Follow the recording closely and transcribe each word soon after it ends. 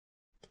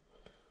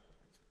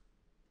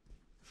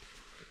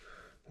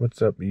What's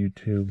up,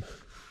 YouTube?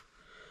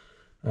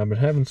 I've been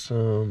having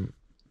some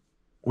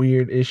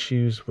weird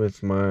issues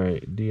with my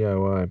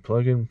DIY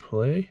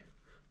plug-and-play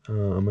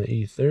on my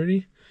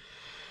E30.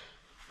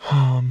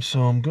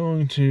 So I'm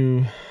going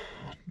to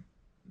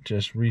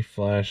just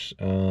reflash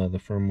the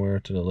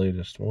firmware to the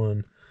latest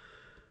one,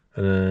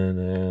 and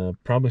then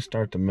probably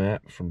start the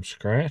map from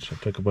scratch. I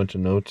took a bunch of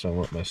notes on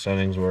what my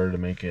settings were to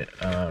make it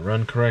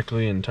run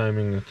correctly and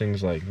timing and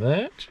things like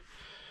that.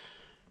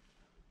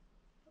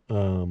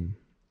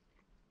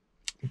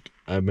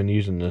 I've been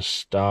using the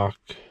stock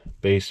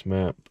base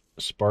map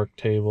Spark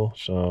table,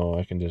 so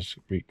I can just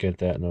get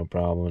that no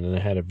problem. And I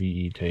had a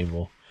VE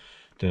table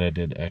that I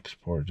did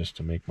export just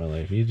to make my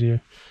life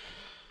easier.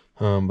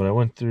 But I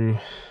went through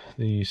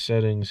the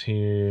settings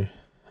here,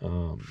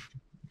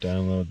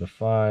 download the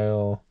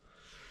file.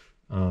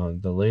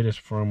 The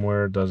latest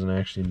firmware doesn't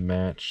actually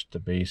match the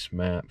base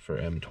map for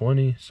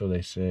M20, so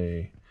they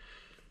say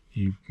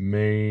you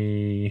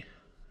may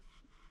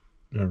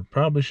or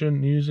probably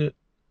shouldn't use it,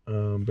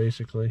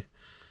 basically.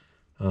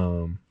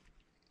 And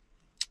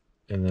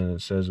then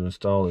it says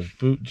install this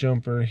boot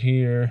jumper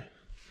here.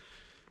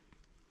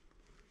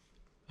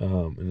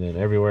 And then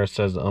everywhere it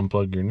says to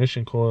unplug your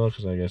ignition coil,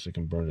 because I guess it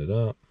can burn it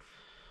up.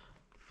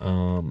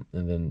 And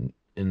then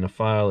in the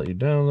file that you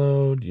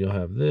download, you'll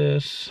have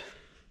this.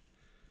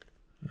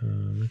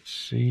 Let's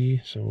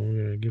see. So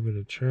we're going to give it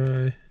a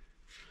try.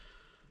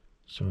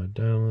 So I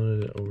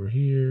downloaded it over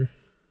here.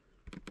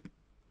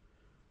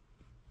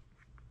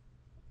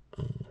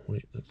 Oh,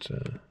 wait, let's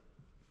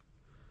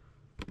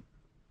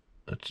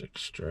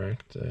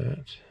extract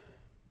that.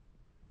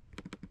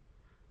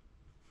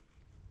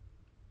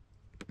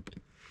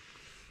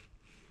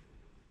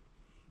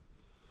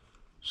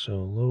 So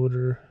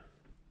loader.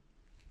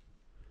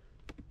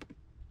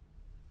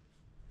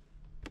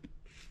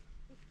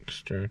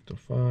 Extract the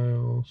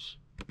files.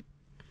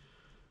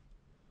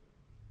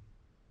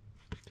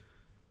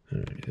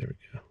 Alright, there we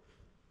go.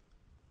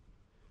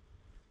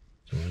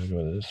 So I'm going to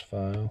go to this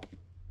file.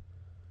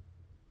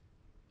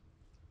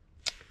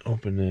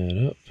 Open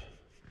that up.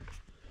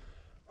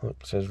 Look,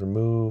 it says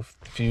remove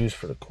fuse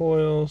for the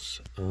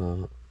coils.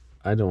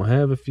 I don't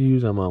have a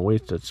fuse. I'm on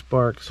wasted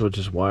spark, so it's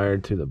just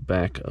wired to the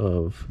back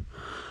of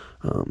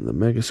the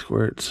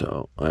Megasquirt.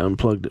 So I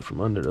unplugged it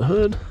from under the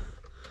hood.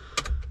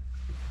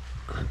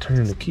 I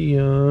turn the key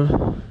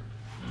on.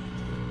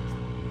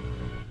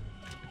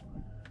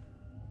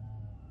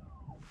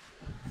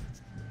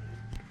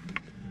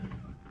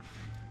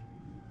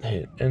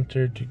 Hit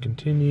enter to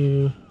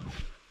continue.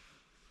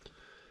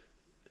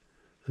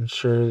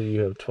 Ensure that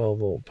you have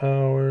 12-volt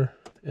power.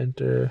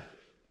 Enter.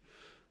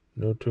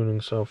 No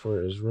tuning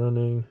software is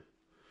running.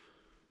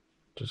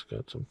 Just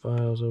got some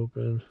files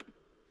open.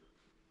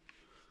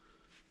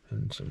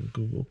 And some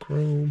Google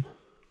Chrome.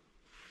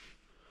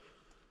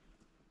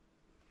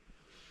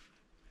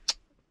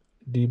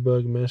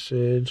 Debug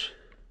message.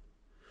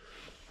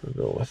 We'll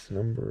go with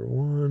number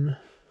 1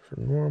 for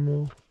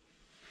normal.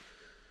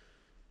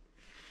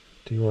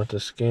 Do you want to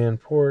scan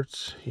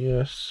ports?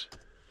 Yes.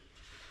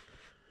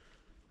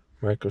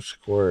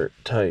 Megasquirt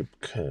type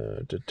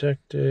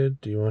detected.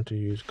 Do you want to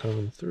use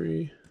column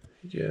 3?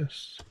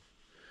 Yes.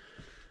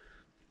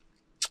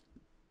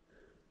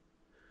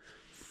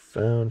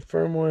 Found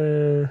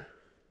firmware.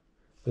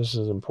 This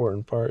is an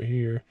important part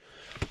here.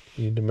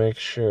 You need to make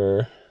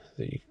sure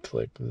that you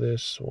click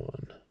this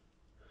one,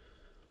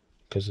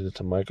 because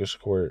it's a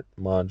Megasquirt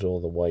module,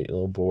 the white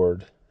little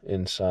board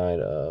inside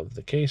of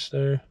the case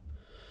there.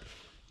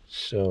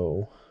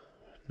 So,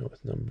 go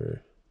with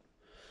number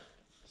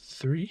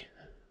 3.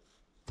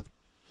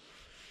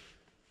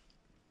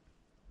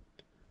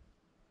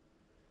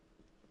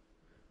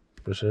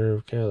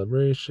 Preserve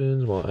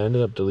calibrations. Well, I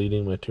ended up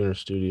deleting my Tuner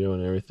Studio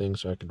and everything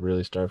so I could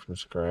really start from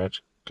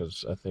scratch,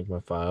 because I think my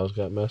files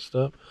got messed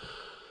up.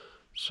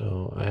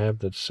 So I have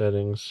the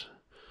settings.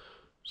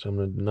 So I'm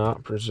going to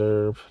not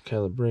preserve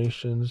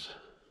calibrations.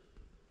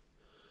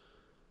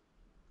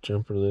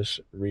 Jumper list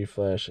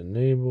reflash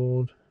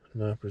enabled.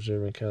 Not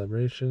preserving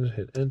calibrations.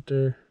 Hit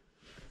enter.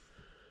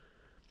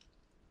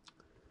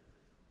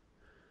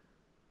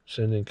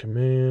 Sending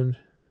command.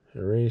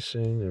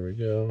 Erasing. There we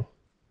go.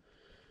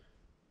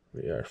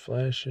 We are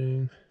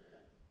flashing.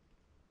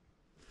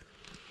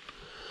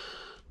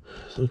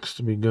 Looks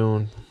to be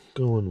going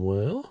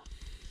well.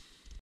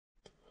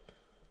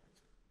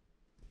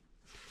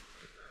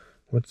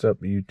 What's up,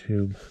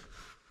 YouTube?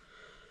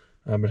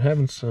 I've been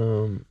having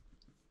some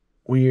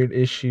weird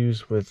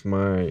issues with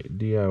my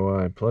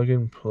DIY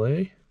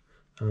plug-and-play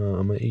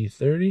on my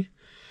E30.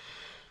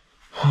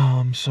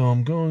 So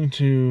I'm going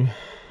to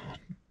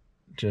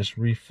just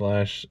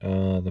reflash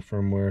the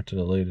firmware to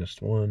the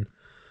latest one,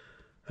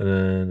 and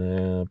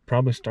then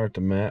probably start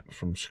the map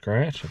from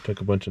scratch. I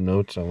took a bunch of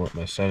notes on what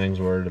my settings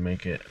were to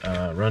make it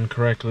run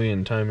correctly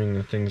and timing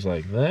and things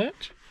like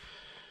that.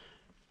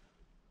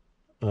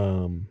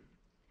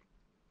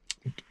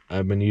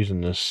 I've been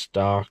using the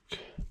stock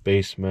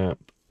base map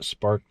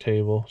Spark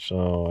table,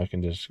 so I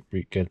can just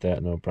get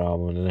that no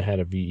problem. And I had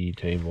a VE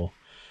table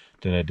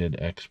that I did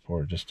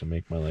export just to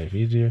make my life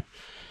easier.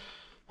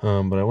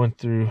 But I went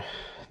through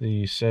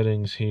the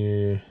settings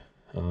here,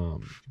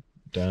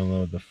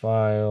 download the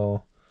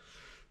file.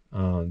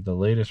 The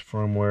latest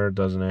firmware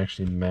doesn't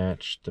actually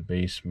match the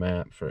base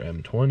map for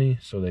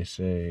M20, so they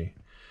say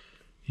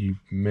you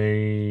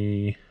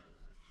may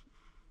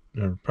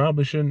or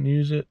probably shouldn't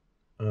use it,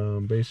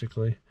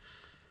 basically.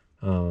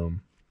 And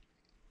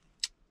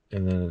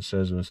then it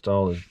says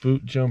install this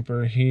boot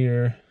jumper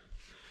here.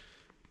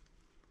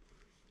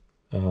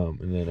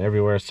 And then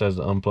everywhere it says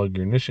to unplug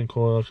your ignition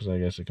coil, because I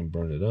guess it can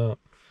burn it up.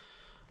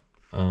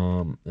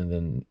 And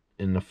then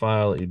in the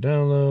file that you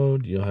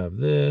download, you'll have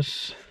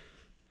this.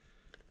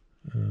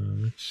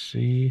 Let's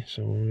see.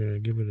 So we're going to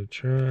give it a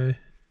try.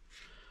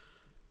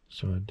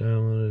 So I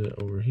downloaded it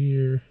over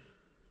here.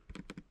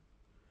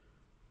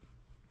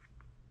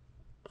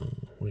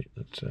 Wait,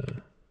 let's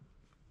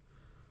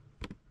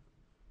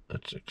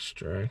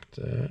extract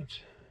that.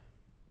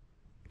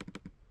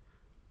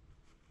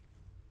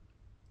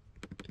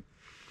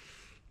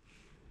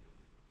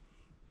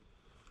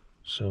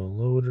 So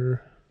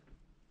loader.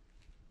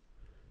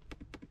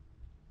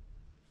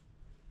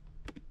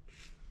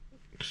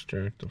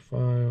 Extract the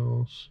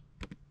files.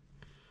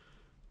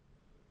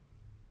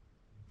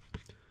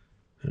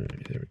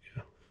 Alright, there we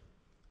go.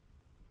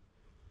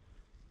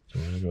 So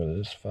I'm going to go to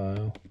this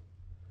file.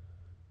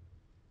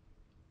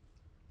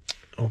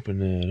 Open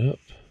that up.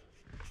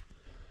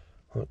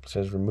 Look, it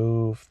says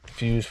remove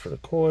fuse for the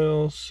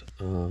coils.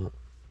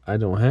 I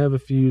don't have a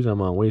fuse.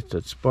 I'm on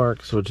wasted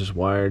spark, so it's just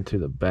wired to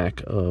the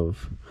back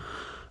of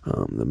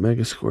the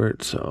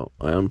Megasquirt. So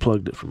I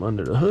unplugged it from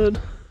under the hood.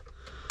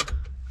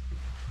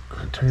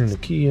 I turn the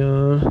key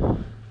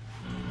on.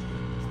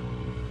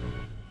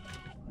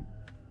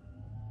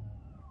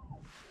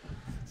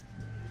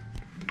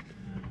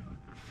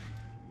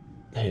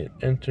 Hit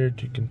enter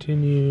to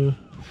continue.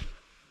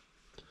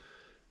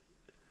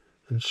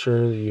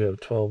 Ensure that you have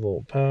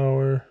 12-volt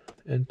power.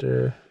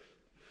 Enter.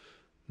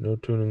 No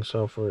tuning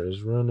software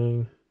is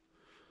running.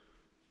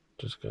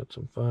 Just got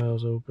some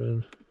files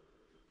open.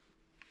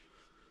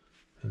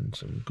 And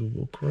some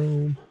Google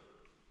Chrome.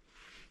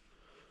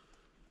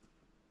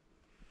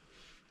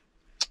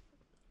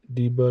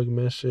 Debug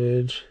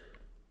message.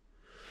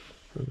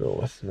 We'll go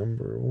with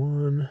number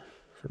 1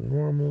 for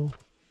normal.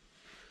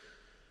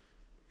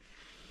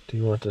 Do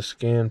you want to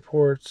scan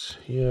ports?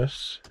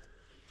 Yes.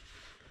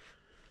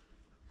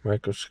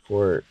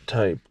 Megasquirt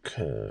type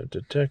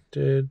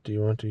detected. Do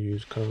you want to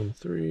use column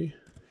 3?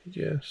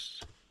 Yes.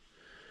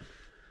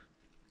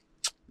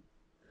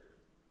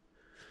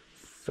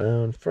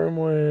 Found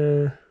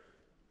firmware.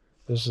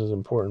 This is an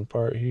important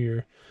part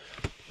here.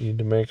 You need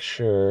to make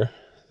sure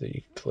that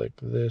you click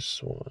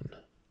this one,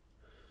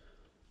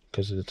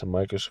 because it's a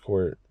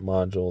Megasquirt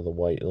module, the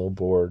white little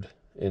board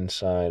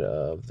inside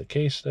of the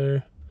case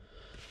there.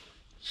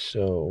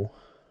 So,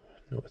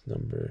 with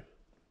number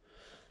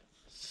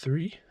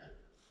 3.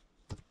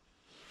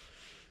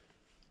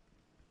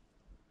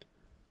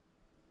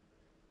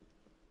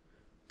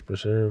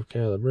 Preserve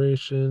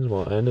calibrations.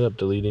 Well, I ended up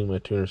deleting my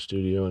Tuner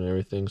Studio and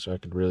everything so I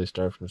could really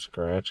start from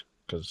scratch,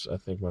 because I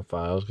think my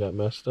files got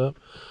messed up.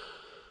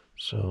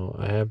 So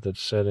I have the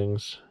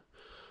settings.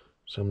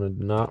 So I'm going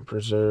to not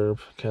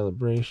preserve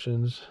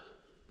calibrations.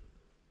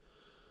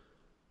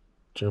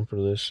 Jumper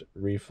list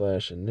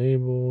reflash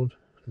enabled.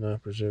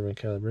 Not preserving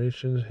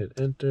calibrations. Hit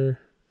enter.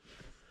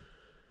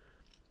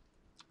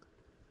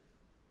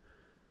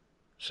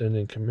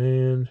 Sending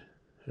command.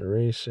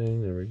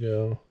 Erasing. There we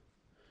go.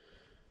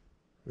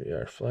 We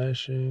are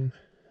flashing.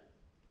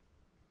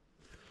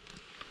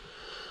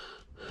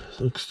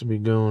 Looks to be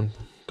going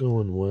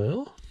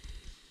well.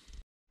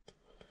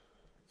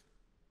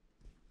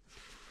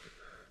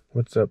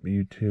 What's up,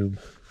 YouTube?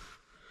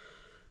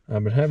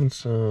 I've been having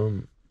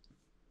some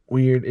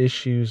weird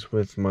issues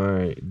with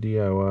my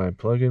DIY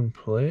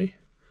plug-and-play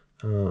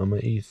on my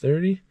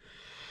E30.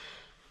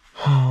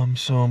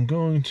 So I'm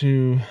going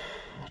to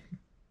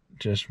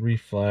just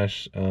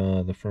reflash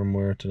the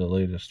firmware to the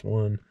latest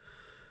one,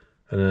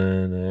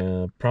 and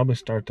then probably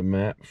start the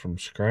map from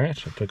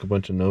scratch. I took a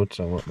bunch of notes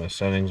on what my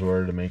settings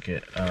were to make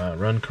it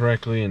run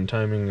correctly, and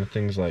timing and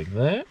things like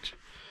that.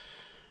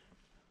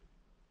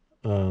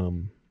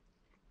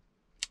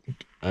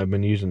 I've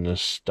been using the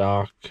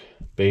stock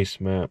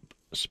base map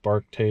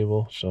Spark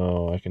table,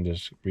 so I can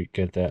just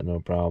get that no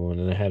problem.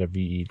 And I had a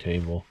VE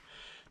table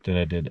that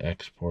I did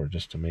export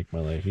just to make my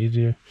life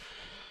easier.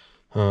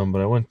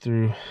 But I went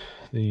through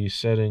the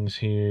settings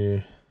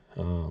here,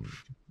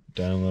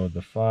 download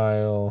the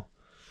file.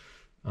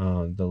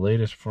 The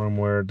latest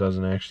firmware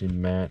doesn't actually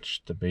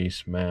match the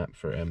base map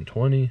for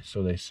M20,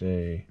 so they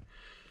say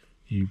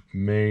you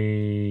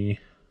may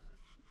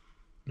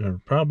or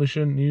probably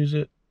shouldn't use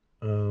it,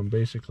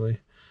 basically.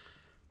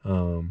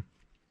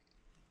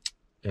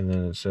 And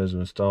then it says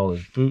install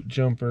this boot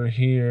jumper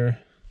here.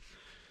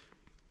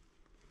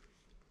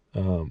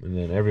 And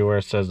then everywhere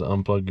it says to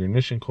unplug your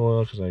ignition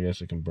coil, because I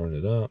guess it can burn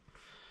it up.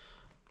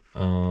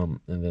 And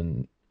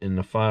then in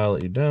the file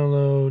that you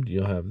download,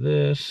 you'll have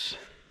this.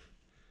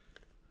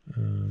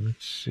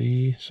 Let's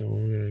see. So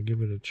we're going to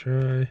give it a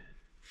try.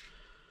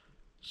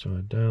 So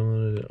I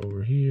downloaded it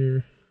over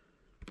here.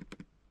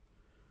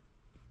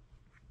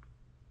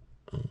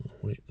 Oh,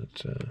 wait,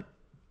 let's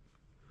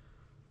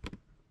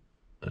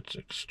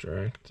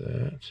extract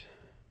that.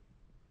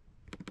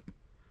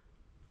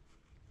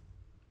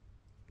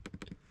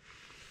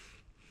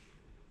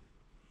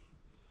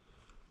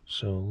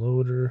 So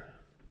loader.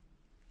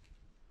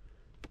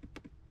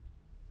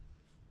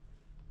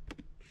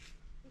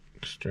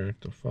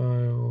 Extract the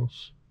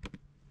files.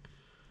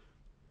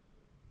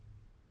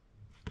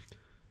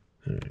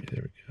 Alright,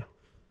 there we go.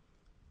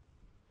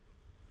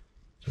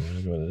 So I'm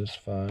going to go to this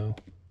file.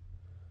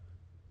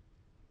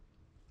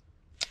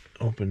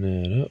 Open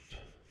that up.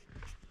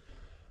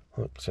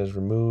 Look, it says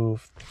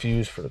remove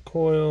fuse for the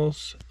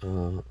coils.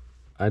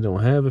 I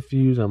don't have a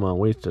fuse. I'm on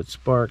wasted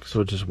spark,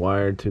 so it's just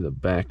wired to the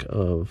back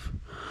of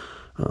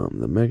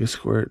the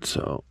Megasquirt.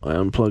 So I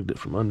unplugged it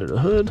from under the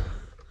hood.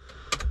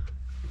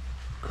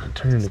 I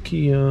turn the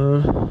key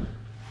on.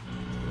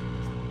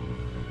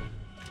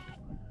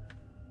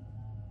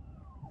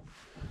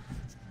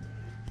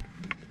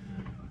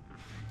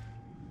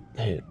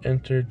 Hit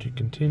enter to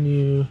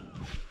continue.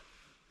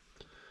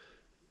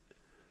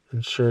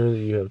 Ensure that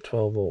you have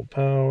 12 volt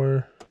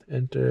power.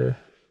 Enter.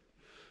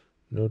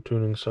 No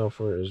tuning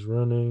software is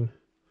running.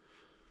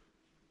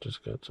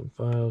 Just got some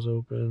files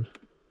open.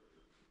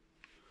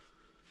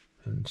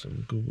 And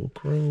some Google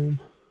Chrome.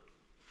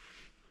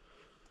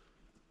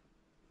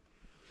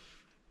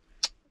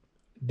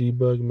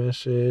 Debug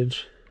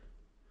message.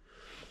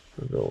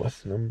 We'll go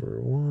with number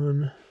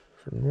 1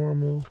 for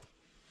normal.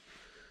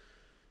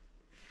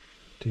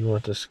 Do you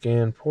want to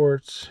scan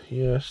ports?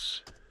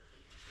 Yes.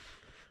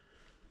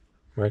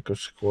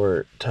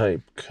 Megasquirt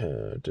type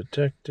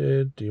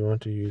detected. Do you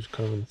want to use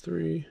column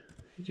 3?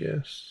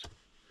 Yes.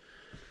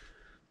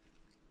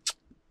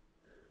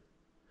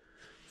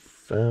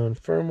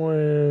 Found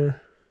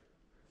firmware.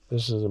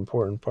 This is an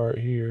important part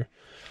here.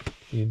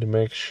 You need to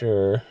make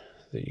sure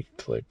that you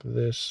click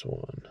this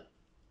one,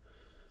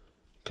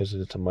 because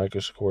it's a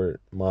Megasquirt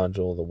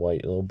module, the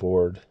white little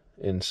board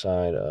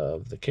inside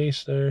of the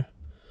case there.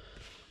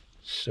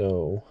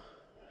 So,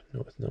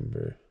 go with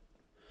number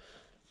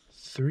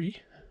 3.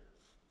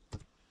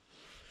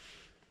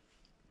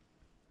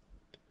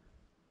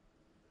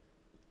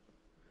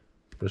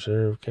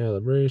 Preserve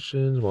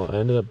calibrations. Well, I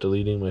ended up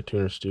deleting my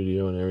Tuner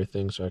Studio and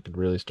everything so I could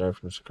really start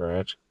from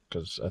scratch,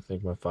 because I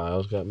think my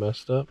files got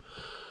messed up.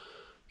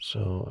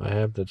 So I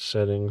have the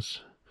settings.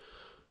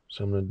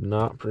 So I'm going to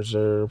not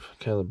preserve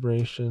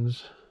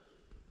calibrations.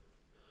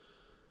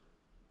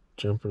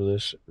 Jumper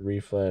list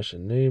reflash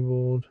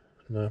enabled.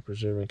 Not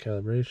preserving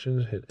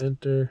calibrations. Hit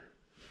enter.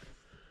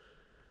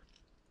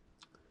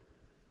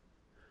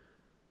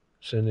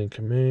 Sending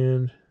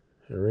command.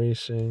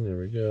 Erasing. There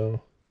we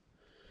go.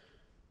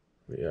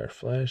 We are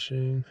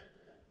flashing.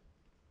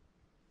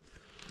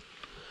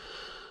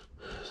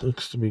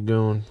 Looks to be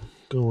going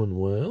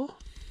well.